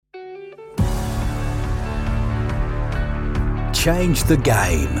Change the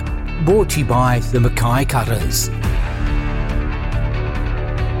Game. Brought to you by the Mackay Cutters.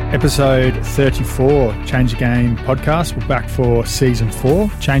 Episode 34, Change the Game podcast. We're back for season 4.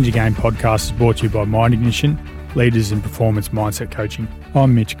 Change the Game podcast is brought to you by Mind Ignition, leaders in performance mindset coaching.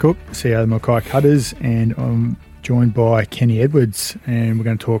 I'm Mitch Cook, CEO of the Mackay Cutters, and I'm joined by Kenny Edwards, and we're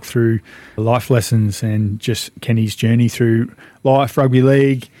going to talk through life lessons and just Kenny's journey through life, rugby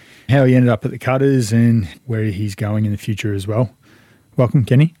league, how he ended up at the Cutters and where he's going in the future as well. Welcome,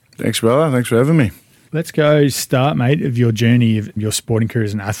 Kenny. Thanks, brother. Thanks for having me. Let's go start, mate, of your journey of your sporting career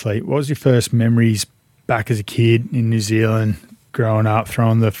as an athlete. What was your first memories back as a kid in New Zealand, growing up,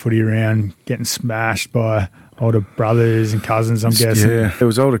 throwing the footy around, getting smashed by older brothers and cousins, I'm guessing? Yeah, it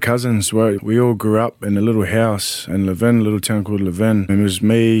was older cousins. We all grew up in a little house in Levin, a little town called Levin. And it was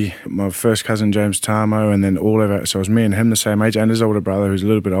me, my first cousin James Tarmo, and then all of it. So it was me and him the same age, and his older brother who's a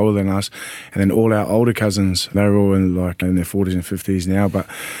little bit older than us. And then all our older cousins, they were all in their 40s and 50s now. But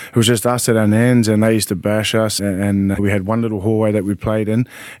it was just us at our nans, and they used to bash us. And we had one little hallway that we played in,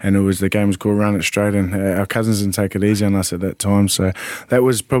 and the game was called Run It Straight. And our cousins didn't take it easy on us at that time. So that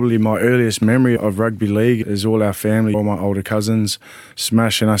was probably my earliest memory of rugby league, is all our family, all my older cousins,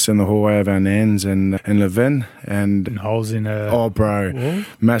 smashing us in the hallway of our nans and Levin. And holes in a... Oh, bro. Wall?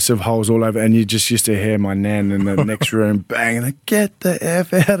 Massive holes all over. And you just used to hear my nan in the next room bang, like, get the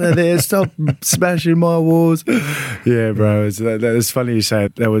F out of there. Stop smashing my walls. Yeah, bro. It's funny you say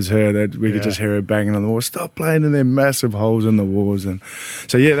it. That was her. That we could just hear her banging on the wall. Stop playing in them massive holes in the walls. And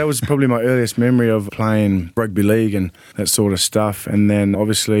so, yeah, that was probably my earliest memory of playing rugby league and that sort of stuff. And then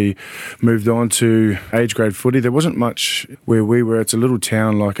obviously moved on to age grade footy. There wasn't much where we were. It's a little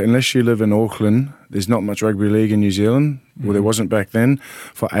town. Like, unless you live in Auckland, there's not much rugby league in New Zealand. Well, there wasn't back then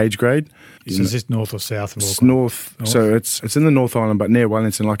for age grade. So is this north or south of Auckland? It's north. So it's in the North Island, but near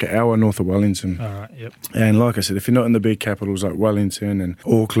Wellington, like an hour north of Wellington. All right, yep. And like I said, if you're not in the big capitals like Wellington and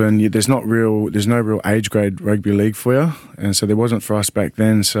Auckland, there's no real age grade rugby league for you. And so there wasn't for us back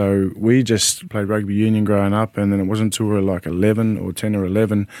then. So we just played rugby union growing up, and then it wasn't until we were like 11 or 10 or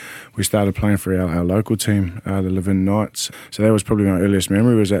 11 we started playing for our local team, the Levin Knights. So that was probably my earliest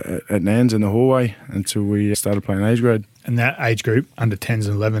memory, was at Nans in the hallway until we started playing age grade. And that age group, under 10s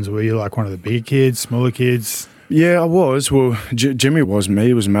and 11s, were you like one of the bigger kids, smaller kids? Yeah, I was. Well, Jimmy was me.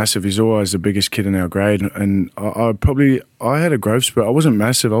 He was massive. He's always the biggest kid in our grade. And I had a growth spurt. I wasn't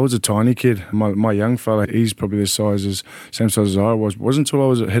massive. I was a tiny kid. My young fella, he's probably same size as I was. It wasn't until I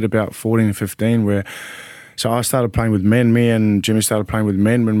was hit about 14, 15 where... So I started playing with men. Me and Jimmy started playing with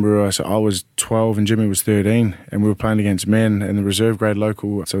men when I was 12 and Jimmy was 13, and we were playing against men in the reserve grade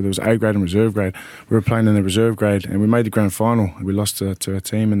local. So there was A grade and reserve grade. We were playing in the reserve grade, and we made the grand final. We lost to a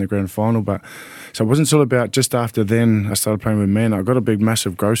team in the grand final, but so it wasn't until about just after then I started playing with men. I got a big,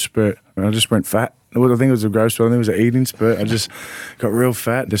 massive growth spurt, and I just went fat. I think it was a growth spurt. I think it was an eating spurt. I just got real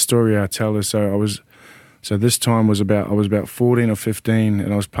fat. The story I tell is So this time I was about 14 or 15,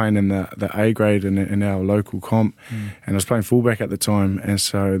 and I was playing in the A grade in our local comp, and I was playing fullback at the time. And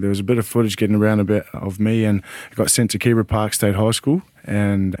so there was a bit of footage getting around a bit of me, and I got sent to Kibra Park State High School.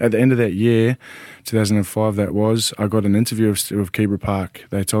 And at the end of that year, 2005 that was, I got an interview with Kibra Park.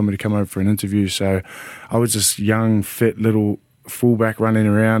 They told me to come over for an interview. So I was this young, fit little fullback running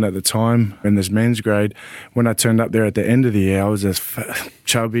around at the time in this men's grade. When I turned up there at the end of the year, I was this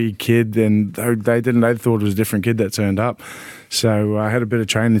chubby kid, and they thought it was a different kid that turned up. So I had a bit of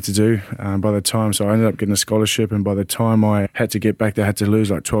training to do by the time, so I ended up getting a scholarship, and by the time I had to get back there, I had to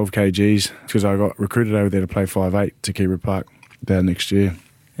lose like 12 kgs because I got recruited over there to play 5'8" to Kibra Park that next year.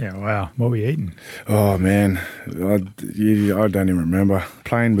 Yeah, wow. What were you eating? Oh, man. I don't even remember.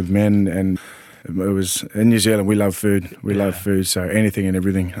 Playing with men, and it was in New Zealand. We love food. We love food. So anything and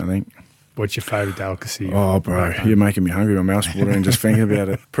everything, I think. What's your favourite delicacy? Oh, bro, you're making me hungry. My mouth's watering just thinking about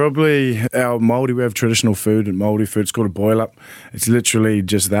it. Probably our Māori. We have traditional food and Māori food. It's called a boil up. It's literally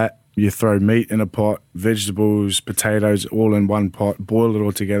just that. You throw meat in a pot, vegetables, potatoes, all in one pot, boil it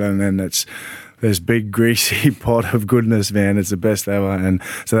all together, and then it's this big greasy pot of goodness, man. It's the best ever. And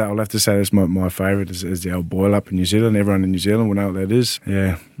so I'll have to say that's my favourite is the old boil up in New Zealand. Everyone in New Zealand will know what that is.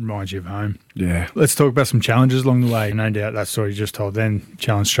 Yeah. Reminds you of home. Yeah. Let's talk about some challenges along the way. No doubt that story you just told then,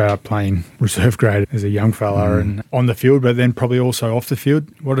 challenge straight up playing reserve grade as a young fella and on the field, but then probably also off the field.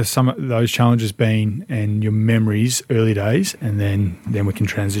 What are some of those challenges been and your memories early days, and then we can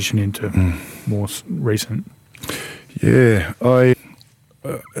transition into more recent? Yeah, I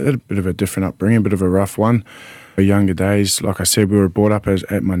had a bit of a different upbringing, a bit of a rough one. Younger days, like I said, we were brought up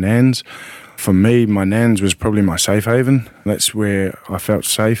at my nan's. For me, my nan's was probably my safe haven. That's where I felt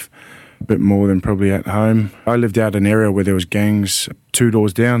safe. a bit more than probably at home. I lived out in an area where there was gangs 2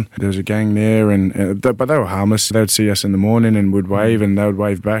 doors down. There was a gang there, but they were harmless. They would see us in the morning and would wave, and they would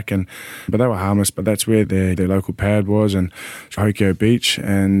wave back. But they were harmless. But that's where their local pad was, and Hokio Beach.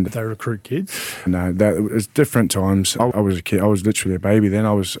 And Did they recruit kids? no, that was different times. I was a kid. I was literally a baby then.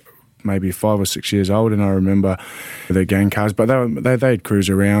 I was maybe 5 or 6 years old, and I remember the gang cars. But they'd cruise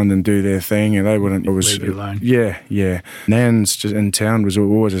around and do their thing, and they wouldn't. It was leave you alone. Yeah. Nan's just in town was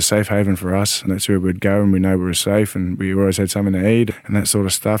always a safe haven for us, and that's where we'd go, and we know we were safe, and we always had something to eat and that sort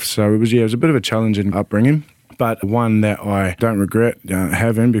of stuff. So it was a bit of a challenging upbringing, but one that I don't regret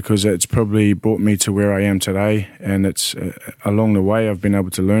having, because it's probably brought me to where I am today. And it's along the way I've been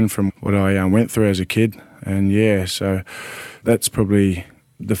able to learn from what I went through as a kid. And so that's probably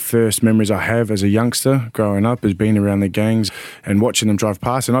the first memories I have as a youngster growing up, is being around the gangs and watching them drive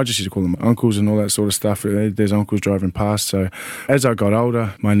past. And I just used to call them uncles and all that sort of stuff. There's uncles driving past. So as I got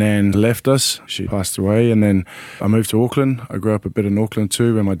older, my nan left us. She passed away, and then I moved to Auckland. I grew up a bit in Auckland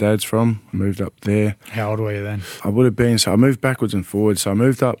too, where my dad's from. I moved up there. How old were you then? I would have been, so I moved backwards and forwards. So I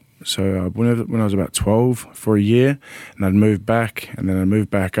moved up. So when I was about 12 for a year, and I'd moved back, and then I moved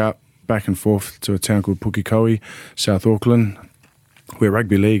back up, back and forth to a town called Pukekohe, South Auckland, where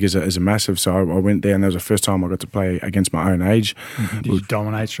rugby league is a massive. So I went there, and that was the first time I got to play against my own age. Mm-hmm. Did you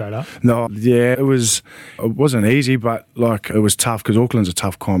dominate straight up? No, yeah, it wasn't easy, but it was tough, because Auckland's a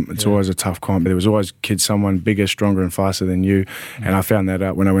tough comp. It's always a tough comp, but there was always someone bigger, stronger and faster than you. Mm-hmm. And I found that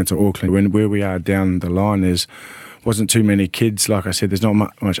out when I went to Auckland. Where we are down the line wasn't too many kids. Like I said, there's not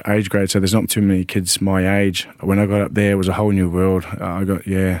much age grade, so there's not too many kids my age. When I got up there, it was a whole new world. I got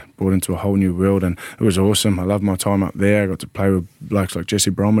brought into a whole new world, and it was awesome. I loved my time up there. I got to play with blokes like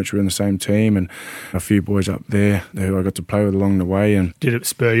Jesse Bromwich. We were in the same team, and a few boys up there who I got to play with along the way. And did it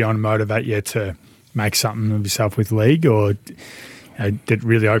spur you on and motivate you to make something of yourself with league, or did it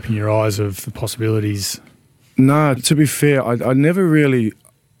really open your eyes of the possibilities? No, to be fair,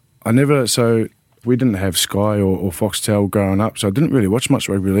 we didn't have Sky or Foxtel growing up, so I didn't really watch much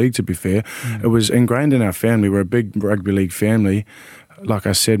rugby league, to be fair. Mm. It was ingrained in our family. We're a big rugby league family. Like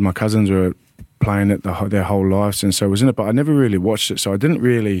I said, my cousins were playing it their whole lives, and so I was in it, but I never really watched it, so I didn't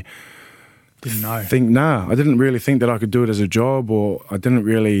really I didn't really think that I could do it as a job, or I didn't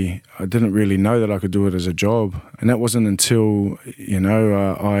really know that I could do it as a job. And that wasn't until,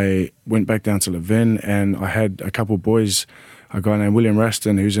 I went back down to Levin, and I had a couple of boys, a guy named William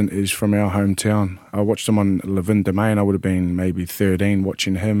Raston, who's from our hometown. I watched him on Levin Domain. I would have been maybe 13,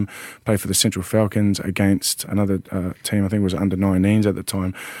 watching him play for the Central Falcons against another team. I think it was under 19s at the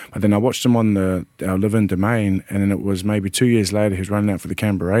time. But then I watched him on our Levin Domain, and then it was maybe 2 years later he was running out for the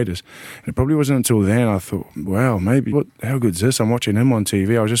Canberra Raiders. And it probably wasn't until then I thought, wow, how good's this? I'm watching him on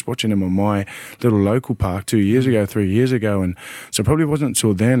TV. I was just watching him on my little local park 3 years ago. And so it probably wasn't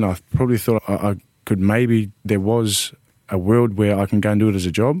until then I probably thought I could, maybe there was a world where I can go and do it as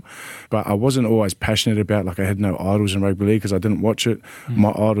a job. But I wasn't always passionate about, I had no idols in rugby league because I didn't watch it. My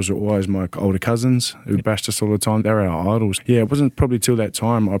idols were always my older cousins who bashed us all the time. They were our idols. Yeah, it wasn't probably till that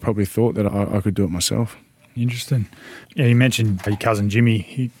time I probably thought that I could do it myself. Interesting. Yeah, you mentioned your cousin Jimmy,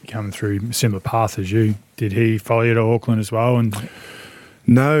 he come through a similar path as you. Did he follow you to Auckland as well?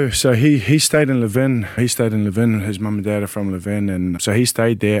 No, so he stayed in Levin. His mum and dad are from Levin, and so he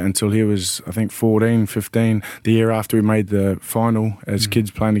stayed there until he was, I think, 14, 15. The year after we made the final as kids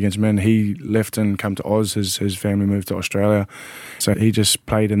playing against men, he left and come to Oz. His family moved to Australia. So he just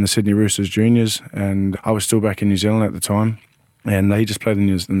played in the Sydney Roosters juniors, and I was still back in New Zealand at the time. And he just played in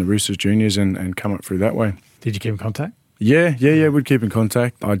the Roosters juniors and come up through that way. Did you keep in contact? Yeah, we'd keep in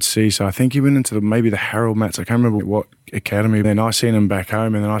contact. I'd see, so I think he went into maybe the Harold Mats. I can't remember what academy. Then I seen him back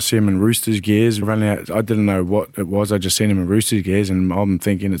home, and then I see him in Roosters gears running out. I didn't know what it was. I just seen him in Roosters gears, and I'm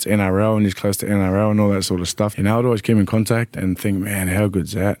thinking it's NRL, and he's close to NRL and all that sort of stuff. And I'd always keep in contact and think, man, how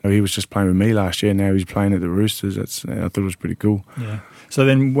good's that? He was just playing with me last year. Now he's playing at the Roosters. I thought it was pretty cool. Yeah. So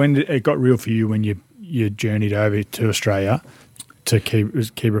then, when it got real for you, when you journeyed over to Australia to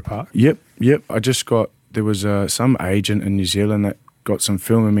Kebra Park? Yep. I just got. There was some agent in New Zealand that got some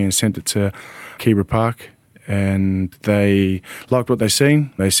film of me and sent it to Kebra Park, and they liked what they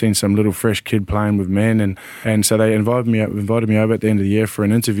seen. They seen some little fresh kid playing with men, and so they invited me over at the end of the year for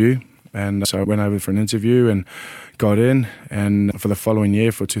an interview. And so I went over for an interview and got in, and for the following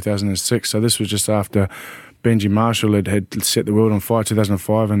year, for 2006. So this was just after Benji Marshall had set the world on fire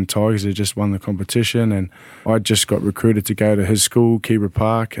 2005, and Tigers had just won the competition, and I just got recruited to go to his school, Kebra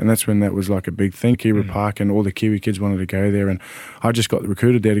Park, and that's when that was like a big thing, Kebra Park, and all the Kiwi kids wanted to go there, and I just got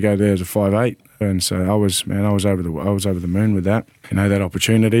recruited there to go there as a 5'8", and so I was over the moon with that, that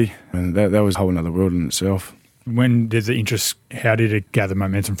opportunity, and that was a whole other world in itself. When did the interest, how did it gather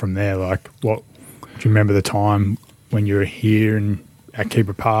momentum from there? Like, what, do you remember the time when you were here and at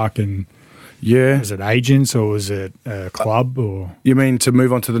Keebra Park, and was it agents or was it a club? Or you mean to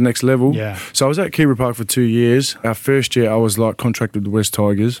move on to the next level? Yeah. So I was at Keebra Park for 2 years. Our first year I was like contracted with the West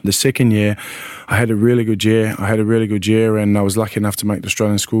Tigers. The second year I had a really good year. And I was lucky enough to make the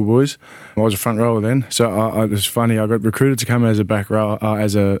Australian Schoolboys. I was a front rower then. So it was funny. I got recruited to come as a back row,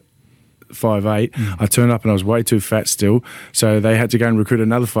 as a 5'8". I turned up and I was way too fat still, so they had to go and recruit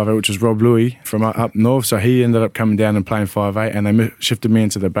another 5'8", which was Rob Louis from up north. So he ended up coming down and playing 5'8", and they shifted me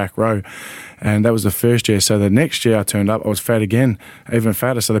into the back row, and that was the first year. So the next year I turned up, I was fat again, even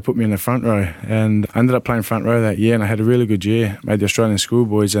fatter, so they put me in the front row, and I ended up playing front row that year, and I had a really good year, made the Australian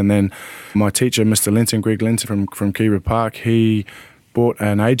Schoolboys. And then my teacher, Mr. Linton, Greg Linton from Keebra Park, he brought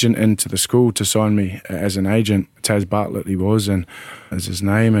an agent into the school to sign me as an agent. Taz Bartlett he was, and as his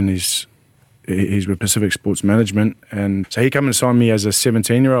name, and he's with Pacific Sports Management. And so he came and signed me as a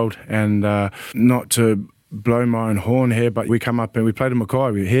 17-year-old, and not to blow my own horn here, but we come up and we played in Mackay.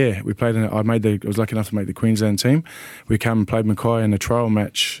 I was lucky enough to make the Queensland team. We come and played Mackay in a trial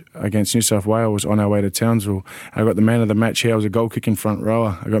match against New South Wales on our way to Townsville. I got the man of the match here. I was a goal kicking front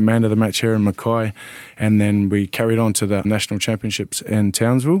rower. I got man of the match here in Mackay, and then we carried on to the national championships in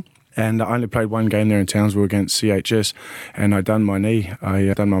Townsville. And I only played one game there in Townsville against CHS, and I done my knee.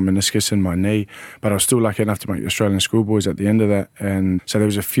 I done my meniscus in my knee, but I was still lucky enough to make the Australian Schoolboys at the end of that. And so there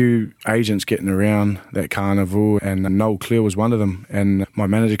was a few agents getting around that carnival, and Noel Clear was one of them. And my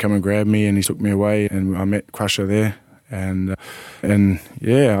manager came and grabbed me, and he took me away, and I met Crusher there. And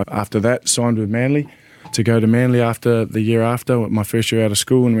after that, signed with Manly to go to Manly after the year after, my first year out of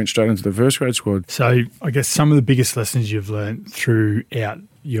school, and went straight into the first grade squad. So I guess some of the biggest lessons you've learned throughout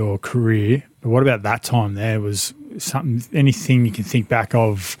your career, but what about that time there? Was anything you can think back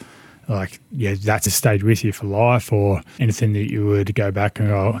of, like, that's stayed with you for life, or anything that you were to go back and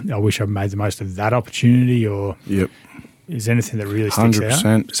go, I wish I'd made the most of that opportunity? Or is there anything that really sticks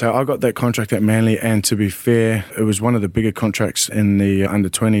 100%. out? So I got that contract at Manly, and to be fair, it was one of the bigger contracts in the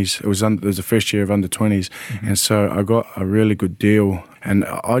under-20s. It was the first year of under-20s, and so I got a really good deal. And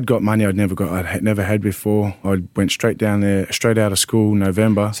I'd got money I'd never had before. I went straight down there, straight out of school,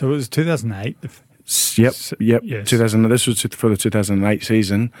 November. So it was 2008? Yep. Yes. 2000. This was for the 2008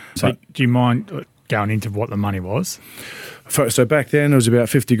 season. So do you mind going into what the money was? So back then it was about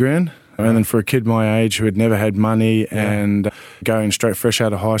 50 grand. And then for a kid my age who had never had money and going straight fresh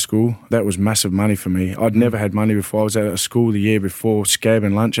out of high school, that was massive money for me. I'd never had money before. I was out of school the year before,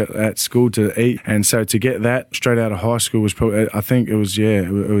 scabbing lunch at school to eat. And so to get that straight out of high school was probably, I think it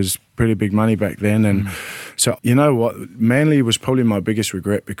was pretty big money back then. And so, you know what, Manly was probably my biggest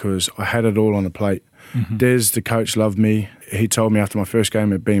regret, because I had it all on a plate. Des, the coach, loved me. He told me after my first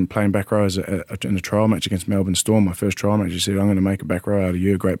game of being playing back row in a trial match against Melbourne Storm, my first trial match, he said, I'm going to make a back row out of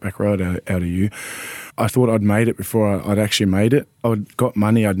you, a great back row out of you. I thought I'd made it before I'd actually made it. I'd got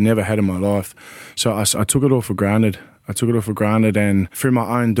money I'd never had in my life. So I took it all for granted. And through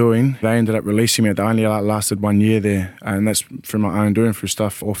my own doing, they ended up releasing me. They only lasted 1 year there, and that's through my own doing, through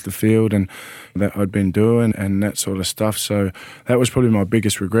stuff off the field and that I'd been doing and that sort of stuff. So that was probably my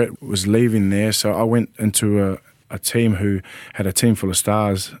biggest regret, was leaving there. So I went into a team who had a team full of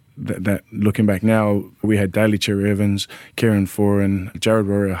stars that looking back now, we had Daly Cherry Evans, Kieran Foran, Jared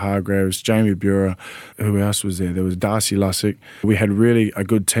Warrior-Hargraves, Jamie Bura. Who else was there? There was Darcy Lussick. We had really a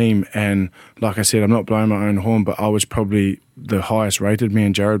good team, and like I said, I'm not blowing my own horn, but I was probably the highest rated. Me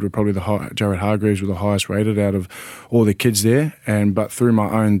and Jared were probably Jared Hargraves were the highest rated out of all the kids there. But through my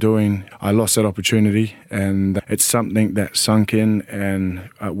own doing, I lost that opportunity, and it's something that sunk in. And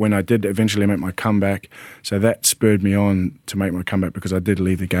when I did eventually make my comeback, so that spurred me on to make my comeback, because I did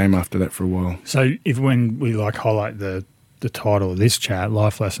leave the game after that for a while. So when we highlight the title of this chat,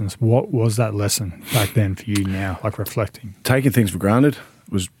 Life Lessons, what was that lesson back then for you now, like reflecting? Taking things for granted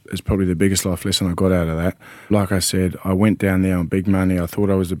is probably the biggest life lesson I got out of that. Like I said, I went down there on big money. I thought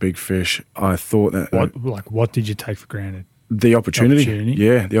I was a big fish. I thought that... What did you take for granted? The opportunity.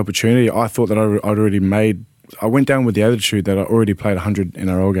 Yeah, the opportunity. I thought that I'd already made... I went down with the attitude that I already played 100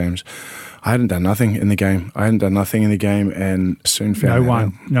 NRL games. I hadn't done nothing in the game. And soon found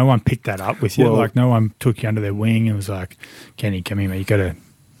out. No one picked that up with you? Well, no one took you under their wing and was like, Kenny, come here, mate, you got to...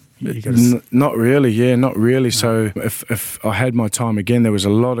 Not really, not really. No. So if I had my time again, there was a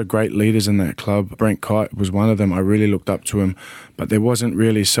lot of great leaders in that club. Brent Kite was one of them. I really looked up to him, but there wasn't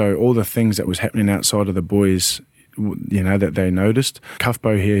really, so all the things that was happening outside of the boys, that they noticed.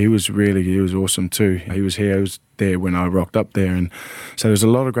 Cuffbo here, he was awesome too. He was there when I rocked up there, and so there's a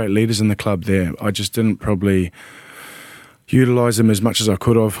lot of great leaders in the club there. I just didn't probably... utilise them as much as I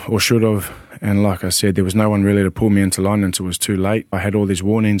could have or should have. And like I said, there was no one really to pull me into line until it was too late. I had all these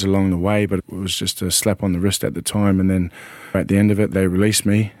warnings along the way, but it was just a slap on the wrist at the time. And then at the end of it, they released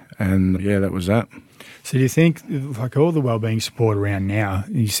me. And yeah, that was that. So do you think, like all the wellbeing support around now,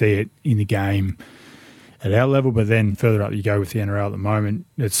 you see it in the game at our level, but then further up you go with the NRL at the moment,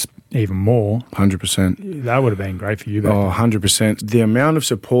 it's even more. 100%. That would have been great for you back then. 100%. The amount of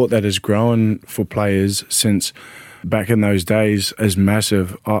support that has grown for players since back in those days is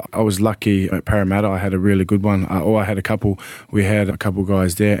massive. I was lucky at Parramatta. I had a really good one. We had a couple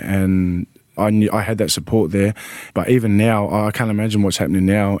guys there, and I knew I had that support there. But even now, I can't imagine what's happening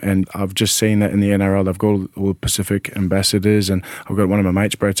now. And I've just seen that in the NRL. They've got all the Pacific ambassadors, and I've got one of my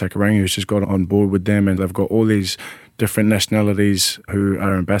mates, Bro Takarangi, who's just got on board with them, and they've got all these different nationalities who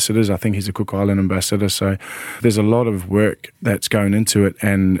are ambassadors. I think he's a Cook Island ambassador. So there's a lot of work that's going into it.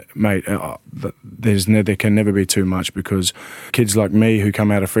 And mate, there can never be too much, because kids like me who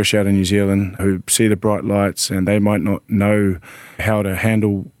come fresh out of New Zealand, who see the bright lights, and they might not know how to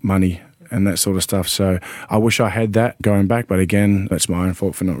handle money and that sort of stuff. So I wish I had that going back, but again, that's my own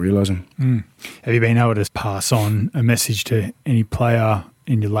fault for not realising. Have you been able to pass on a message to any player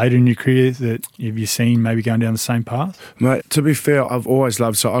later in your career that you've seen maybe going down the same path? Mate, to be fair, I've always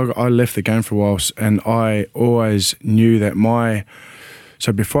loved, so I left the game for a while, and I always knew that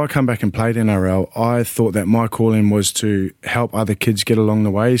so before I come back and played NRL, I thought that my calling was to help other kids get along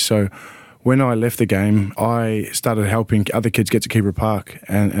the way. So when I left the game, I started helping other kids get to Keeper Park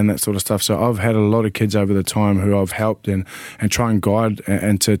and that sort of stuff. So I've had a lot of kids over the time who I've helped and try and guide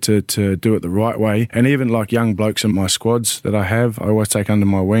and to do it the right way. And even like young blokes in my squads that I always take under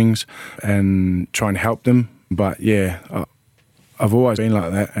my wings and try and help them. But yeah, I've always been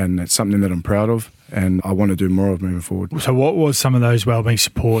like that, and it's something that I'm proud of, and I want to do more of moving forward. So what was some of those wellbeing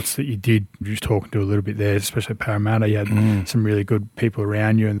supports that you did? You were talking to a little bit there, especially at Parramatta. You had some really good people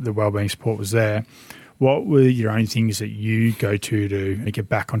around you, and the wellbeing support was there. What were your own things that you go to get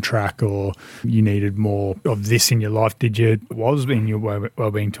back on track, or you needed more of this in your life? What was in your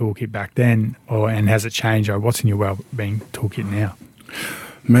wellbeing toolkit back then, and has it changed? Or what's in your wellbeing toolkit now?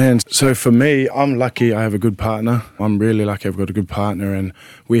 Man, so for me, I'm lucky I have a good partner. I'm really lucky I've got a good partner, and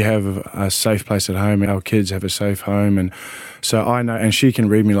we have a safe place at home. Our kids have a safe home, and so I know, and she can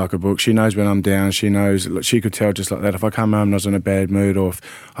read me like a book. She knows when I'm down. She knows, she could tell just like that. If I come home and I was in a bad mood, or if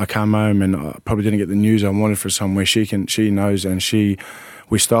I come home and I probably didn't get the news I wanted for somewhere, she knows, and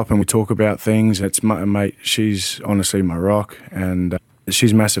we stop and we talk about things. It's my mate, she's honestly my rock, and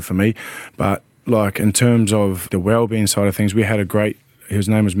she's massive for me. But like in terms of the wellbeing side of things, we had his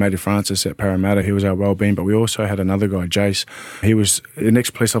name was Matty Francis at Parramatta. He was our wellbeing, but we also had another guy, Jace. He was an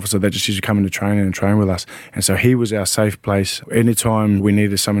ex-police officer that just used to come into training and train with us. And so he was our safe place. Anytime we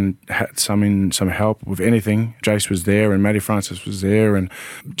needed some help with anything, Jace was there and Matty Francis was there, and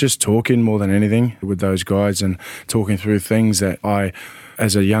just talking more than anything with those guys and talking through things that I,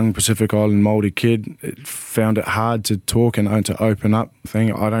 as a young Pacific Island Māori kid, found it hard to talk and to open up.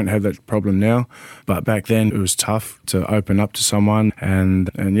 I don't have that problem now, but back then it was tough to open up to someone, and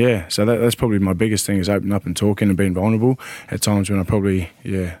yeah, so that's probably my biggest thing, is open up and talking and being vulnerable at times when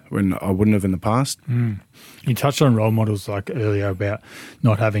when I wouldn't have in the past. You touched on role models like earlier about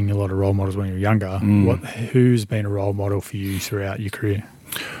not having a lot of role models when you were younger. Who's been a role model for you throughout your career?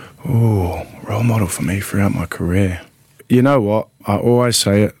 Oh, role model for me throughout my career. You know what? I always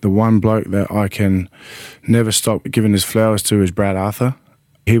say it. The one bloke that I can never stop giving his flowers to is Brad Arthur.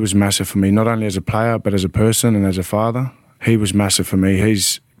 He was massive for me, not only as a player, but as a person and as a father. He was massive for me.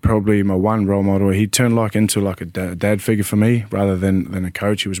 He's probably my one role model. He turned into a dad figure for me rather than a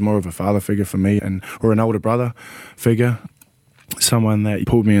coach. He was more of a father figure for me, or an older brother figure. Someone that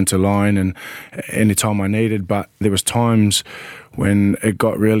pulled me into line and any time I needed. But there was times when it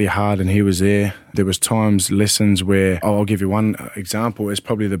got really hard and he was there. There was lessons where, I'll give you one example. It's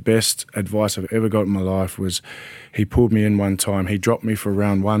probably the best advice I've ever got in my life. Was he pulled me in one time. He dropped me for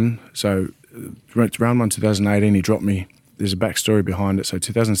round one. So round one 2018, he dropped me. There's a backstory behind it. So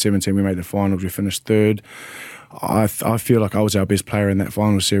 2017, we made the finals. We finished third. I feel like I was our best player in that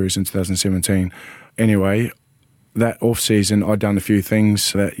final series in 2017. Anyway, that off-season, I'd done a few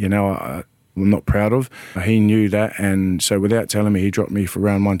things that, I'm not proud of. He knew that, and so without telling me, he dropped me for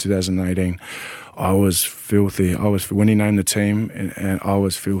round one 2018. I was filthy. When he named the team, and I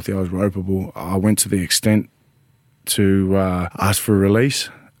was filthy. I was ropeable. I went to the extent to ask for a release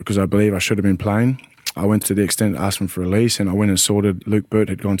because I believe I should have been playing. I went to the extent to ask him for release, and I went and sorted. Luke Burt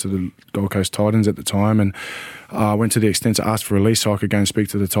had gone to the Gold Coast Titans at the time, and I went to the extent to ask for release so I could go and speak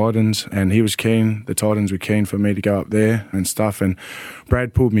to the Titans, and he was keen. The Titans were keen for me to go up there and stuff, and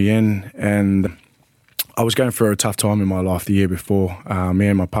Brad pulled me in, and I was going through a tough time in my life the year before. Me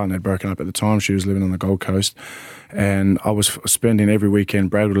and my partner had broken up at the time. She was living on the Gold Coast. And I was spending every weekend.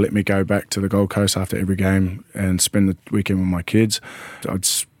 Brad would let me go back to the Gold Coast after every game and spend the weekend with my kids. I'd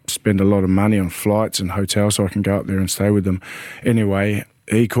spend a lot of money on flights and hotels so I can go up there and stay with them. Anyway,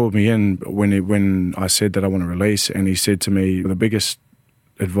 he called me in when I said that I want to release, and he said to me, the biggest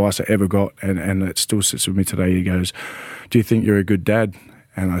advice I ever got, and it still sits with me today, he goes, "Do you think you're a good dad?"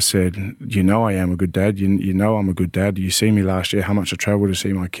 And I said, "You know I am a good dad. You know I'm a good dad. You see me last year, how much I travelled to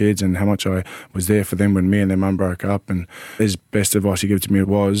see my kids and how much I was there for them when me and their mum broke up." And his best advice he gave to me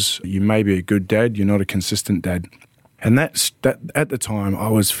was, "You may be a good dad, you're not a consistent dad." And that at the time, I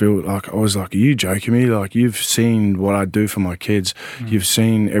was like, "Are you joking me? Like, you've seen what I do for my kids. You've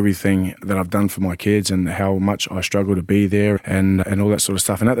seen everything that I've done for my kids and how much I struggle to be there and all that sort of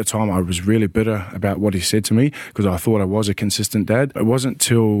stuff." And at the time, I was really bitter about what he said to me because I thought I was a consistent dad. It wasn't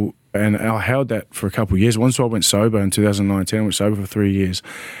till... And I held that for a couple of years. Once I went sober in 2019, I went sober for 3 years.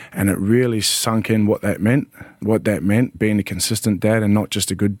 And it really sunk in what that meant, being a consistent dad and not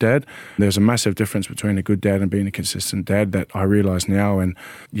just a good dad. There's a massive difference between a good dad and being a consistent dad that I realise now. And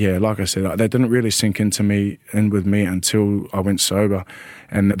yeah, like I said, that didn't really sink into me and with me until I went sober.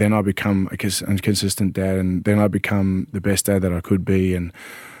 And then I become a consistent dad, and then I become the best dad that I could be. And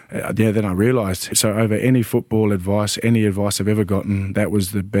then I realised, so over any football advice, any advice I've ever gotten, that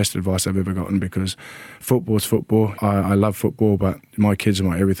was the best advice I've ever gotten, because football's football. I love football, but my kids are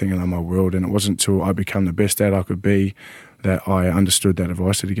my everything and they're my world. And it wasn't until I become the best dad I could be that I understood that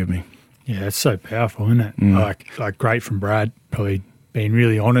advice that he gave me. Yeah, it's so powerful, isn't it? Like great from Brad, probably being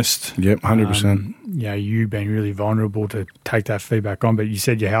really honest. Yep, 100%. You being really vulnerable to take that feedback on, but you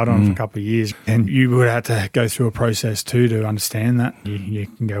said you held on for a couple of years, and you would have to go through a process too to understand that. You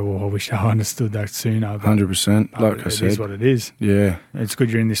can go, well, I wish I understood that sooner. 100%, like I said. It is what it is. Yeah. It's good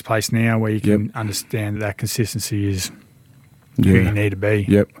you're in this place now where you can understand that consistency is who you need to be.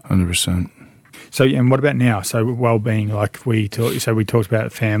 Yep, 100%. So, and what about now? So, well-being, like we talked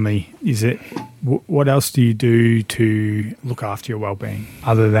about family. Is it? What else do you do to look after your well-being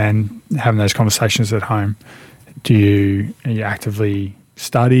other than having those conversations at home? Are you actively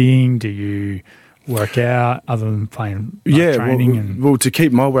studying? Do you work out other than playing training? Well, to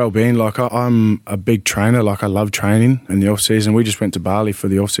keep my well-being, like I'm a big trainer. Like I love training in the off-season. We just went to Bali for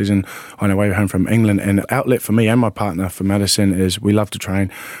the off-season on our way home from England, and the outlet for me and my partner for Madison is we love to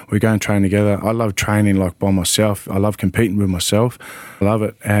train. We go and train together. I love training like by myself. I love competing with myself. I love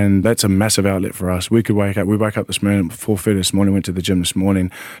it, and that's a massive outlet for us. We woke up this morning at 4:30 this morning, went to the gym this morning,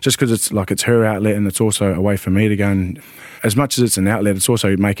 just because it's her outlet, and it's also a way for me to go and, as much as it's an outlet, it's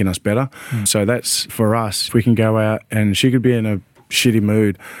also making us better. So that's for us. If we can go out, and she could be in a shitty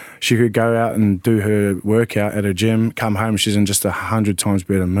mood, she could go out and do her workout at a gym, come home, she's in just 100 times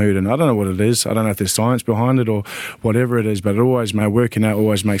better mood. And I don't know what it is. I don't know if there's science behind it or whatever it is, but working out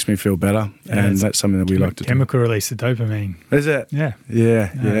always makes me feel better. And that's something that we like to do. Chemical release of dopamine. Is it? Yeah.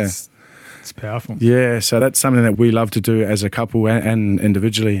 Yeah. It's powerful. Yeah, so that's something that we love to do as a couple and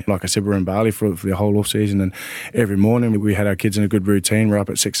individually. Like I said, we're in Bali for the whole off season, and every morning we had our kids in a good routine. We're up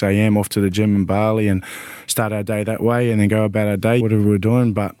at 6 a.m, off to the gym in Bali and start our day that way, and then go about our day, whatever we're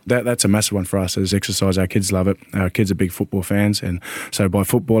doing. But that's a massive one for us as exercise. Our kids love it. Our kids are big football fans, and so by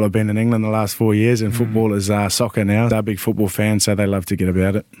football, I've been in England the last 4 years, and football is soccer now. They're big football fans, so they love to get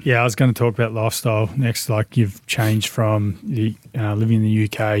about it. Yeah, I was going to talk about lifestyle next. Like you've changed from living in the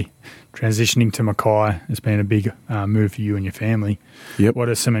UK, transitioning to Mackay has been a big move for you and your family. Yep. What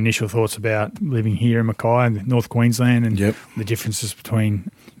are some initial thoughts about living here in Mackay and North Queensland, and the differences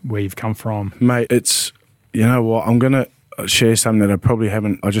between where you've come from? Mate, it's, you know what, I'm going to share something that I probably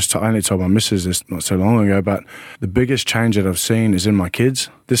haven't, I only told my missus this not so long ago, but the biggest change that I've seen is in my kids.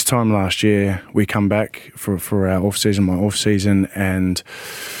 This time last year, we come back for our off-season, my off-season, and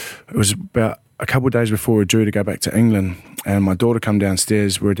it was about a couple of days before we were due to go back to England, and my daughter come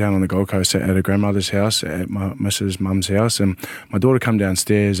downstairs. We were down on the Gold Coast at her grandmother's house, at my missus' mum's house, and my daughter come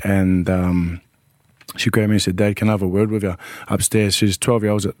downstairs and she grabbed me and said, "Dad, can I have a word with you?" Upstairs. She's 12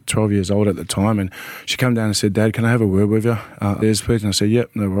 years old at the time, and she come down and said, "Dad, can I have a word with you upstairs, please?" And I said, "Yep,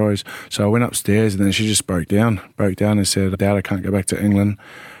 no worries." So I went upstairs, and then she just broke down and said, "Dad, I can't go back to England.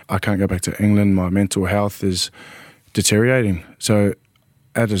 I can't go back to England. My mental health is deteriorating." So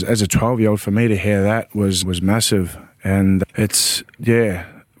as a 12-year-old, for me to hear that was massive. And it's,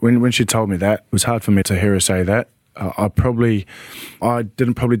 when she told me that, it was hard for me to hear her say that. I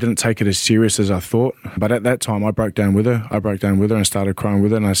didn't take it as serious as I thought. But at that time, I broke down with her. And started crying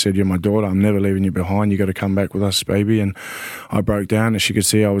with her. And I said, "You're my daughter. I'm never leaving you behind. You got to come back with us, baby." And I broke down, and she could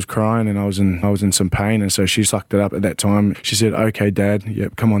see I was crying, and I was in some pain. And so she sucked it up at that time. She said, "Okay, Dad.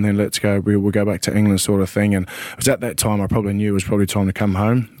 Yep, come on then. Let's go. We'll go back to England," sort of thing. And it was at that time I probably knew it was probably time to come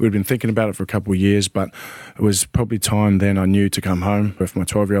home. We'd been thinking about it for a couple of years, but it was probably time then I knew to come home with my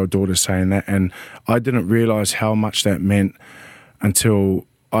 12-year-old daughter saying that. And I didn't realise how much that meant until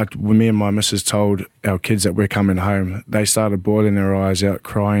when me and my missus told our kids that we're coming home. They started boiling their eyes out,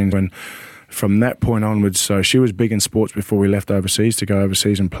 crying. And from that point onwards, so she was big in sports before we left overseas to go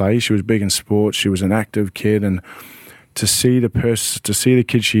overseas and play. She was big in sports. She was an active kid, and to see the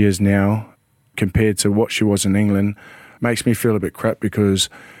kid she is now compared to what she was in England makes me feel a bit crap, because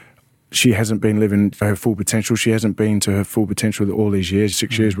she hasn't been living her full potential. She hasn't been to her full potential all these years.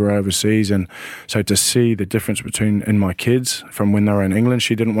 6 years we're overseas. And so to see the difference in my kids from when they were in England,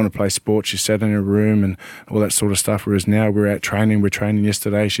 she didn't want to play sports. She sat in her room and all that sort of stuff. Whereas now we're out training. We're training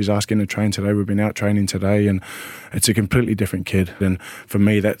yesterday. She's asking to train today. We've been out training today. And it's a completely different kid. And for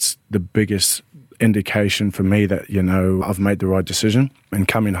me, that's the biggest indication for me that, I've made the right decision. And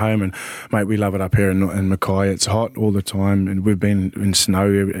coming home, and mate, we love it up here in Mackay. It's hot all the time, and we've been in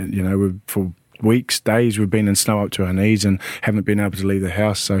snow, for weeks, days we've been in snow up to our knees and haven't been able to leave the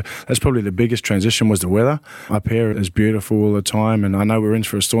house. So that's probably the biggest transition, was the weather. Up here is beautiful all the time, and I know we're in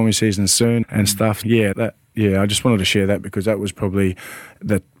for a stormy season soon and stuff. I just wanted to share that, because that was probably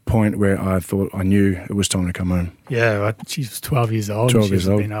the point where I thought I knew it was time to come home. Yeah, she was 12 years old. 12 years She's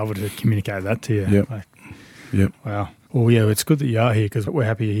old. been able to communicate that to you. Yep. Yep. Wow. Well, yeah, it's good that you are here, because we're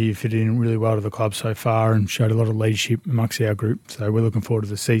happy to hear you fit in really well to the club so far and showed a lot of leadership amongst our group. So we're looking forward to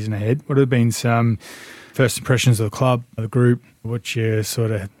the season ahead. What have been some first impressions of the club, of the group? What's your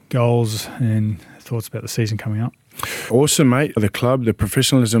sort of goals and thoughts about the season coming up? Awesome, mate. The club, the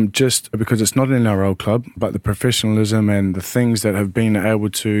professionalism, just because it's not an NRL club, but the professionalism and the things that have been able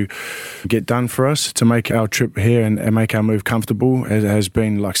to get done for us to make our trip here and make our move comfortable has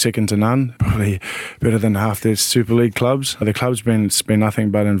been like second to none. Probably better than half the Super League clubs. The club's been nothing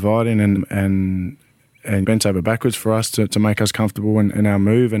but inviting and bent over backwards for us to make us comfortable in our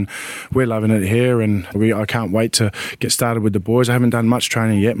move, and we're loving it here. And I can't wait to get started with the boys. I haven't done much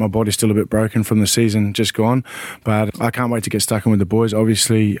training yet. My body's still a bit broken from the season just gone, but I can't wait to get stuck in with the boys.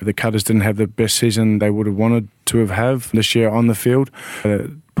 Obviously, the Cutters didn't have the best season they would have wanted to have this year on the field.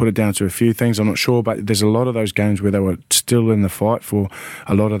 Put it down to a few things, I'm not sure, but there's a lot of those games where they were still in the fight for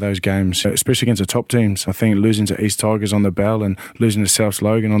a lot of those games, especially against the top teams. I think losing to East Tigers on the bell and losing to South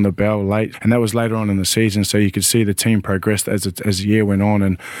Logan on the bell late, and that was later on in the season, so you could see the team progressed as the year went on.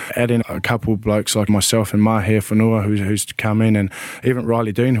 And adding a couple of blokes like myself and Mahir Whanua, who's come in, and even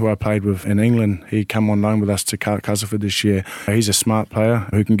Riley Dean, who I played with in England, he come on loan with us to Castleford this year. He's a smart player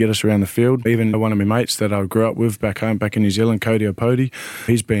who can get us around the field. Even one of my mates that I grew up with back home, back in New Zealand, Cody Opodi,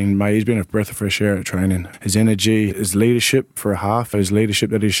 he's been a breath of fresh air at training. His energy, his leadership for a half, his leadership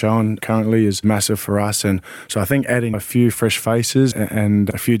that he's shown currently is massive for us. And so I think adding a few fresh faces and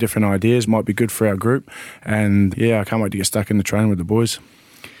a few different ideas might be good for our group. And yeah, I can't wait to get stuck in the training with the boys.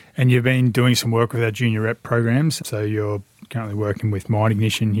 And you've been doing some work with our junior rep programs. So you're currently working with Mind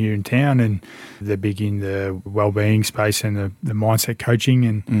Ignition here in town, and they're big in the wellbeing space and the mindset coaching.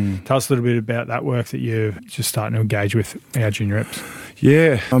 And tell us a little bit about that work that you're just starting to engage with our junior reps.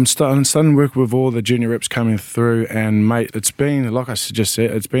 Yeah, I'm starting to work with all the junior reps coming through, and mate, it's been, like I just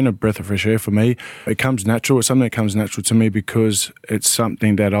said, it's been a breath of fresh air for me. It comes natural. It's something that comes natural to me because it's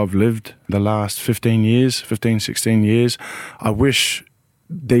something that I've lived the last 16 years. I wish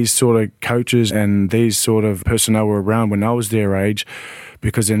these sort of coaches and these sort of personnel were around when I was their age,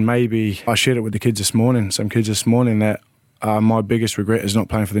 because then maybe I shared it with the kids this morning, that my biggest regret is not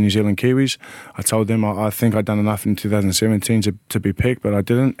playing for the New Zealand Kiwis. I told them I think I'd done enough in 2017 to be picked, but I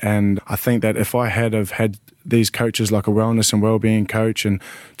didn't. And I think that if I had these coaches like a wellness and wellbeing coach and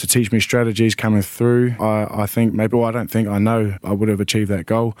to teach me strategies coming through, I think maybe, well, I don't think, I know I would have achieved that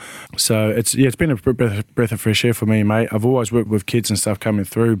goal. So it's been a breath of fresh air for me, mate. I've always worked with kids and stuff coming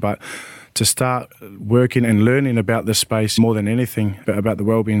through, but to start working and learning about this space more than anything, about the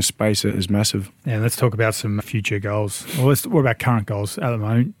wellbeing space, is massive. Yeah, let's talk about some future goals. Well, what about current goals at the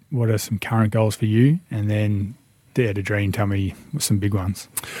moment? What are some current goals for you? And then Dare to Dream, tell me some big ones.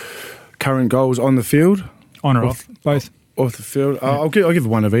 Current goals on the field? On or off? Both. Off the field, I'll give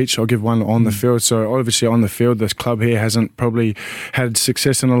one of each. I'll give one on the field. So obviously on the field, this club here hasn't probably had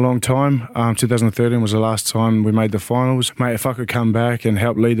success in a long time. 2013 was the last time we made the finals. Mate, if I could come back and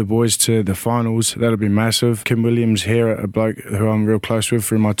help lead the boys to the finals, that'd be massive. Kim Williams here, a bloke who I'm real close with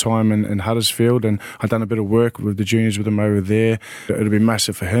through my time in Huddersfield, and I've done a bit of work with the juniors with him over there. It'd be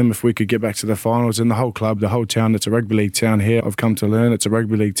massive for him if we could get back to the finals. And the whole club, the whole town, it's a rugby league town here. I've come to learn it's a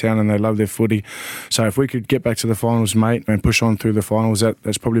rugby league town and they love their footy. So if we could get back to the finals, mate, and push on through the finals,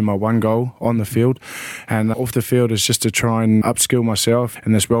 that's probably my one goal on the field. And off the field is just to try and upskill myself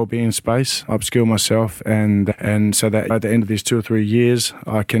in this wellbeing space, upskill myself, and so that at the end of these 2 or 3 years,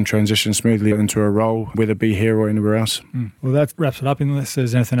 I can transition smoothly into a role, whether it be here or anywhere else. Well, that wraps it up, unless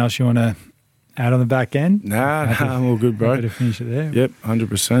there's anything else you want to add on the back end. Nah, I'm all good, bro. Happy to finish it there. Yep,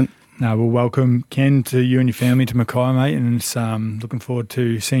 100%. No, we'll welcome Ken to you and your family to Mackay, mate, and it's, looking forward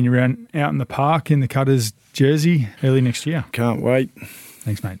to seeing you around out in the park in the Cutters jersey early next year. Can't wait.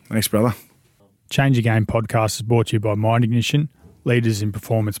 Thanks, mate. Thanks, brother. Change Your Game podcast is brought to you by Mind Ignition, leaders in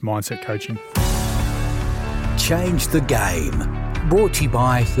performance mindset coaching. Change the Game. Brought to you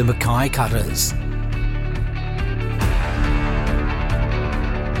by the Mackay Cutters.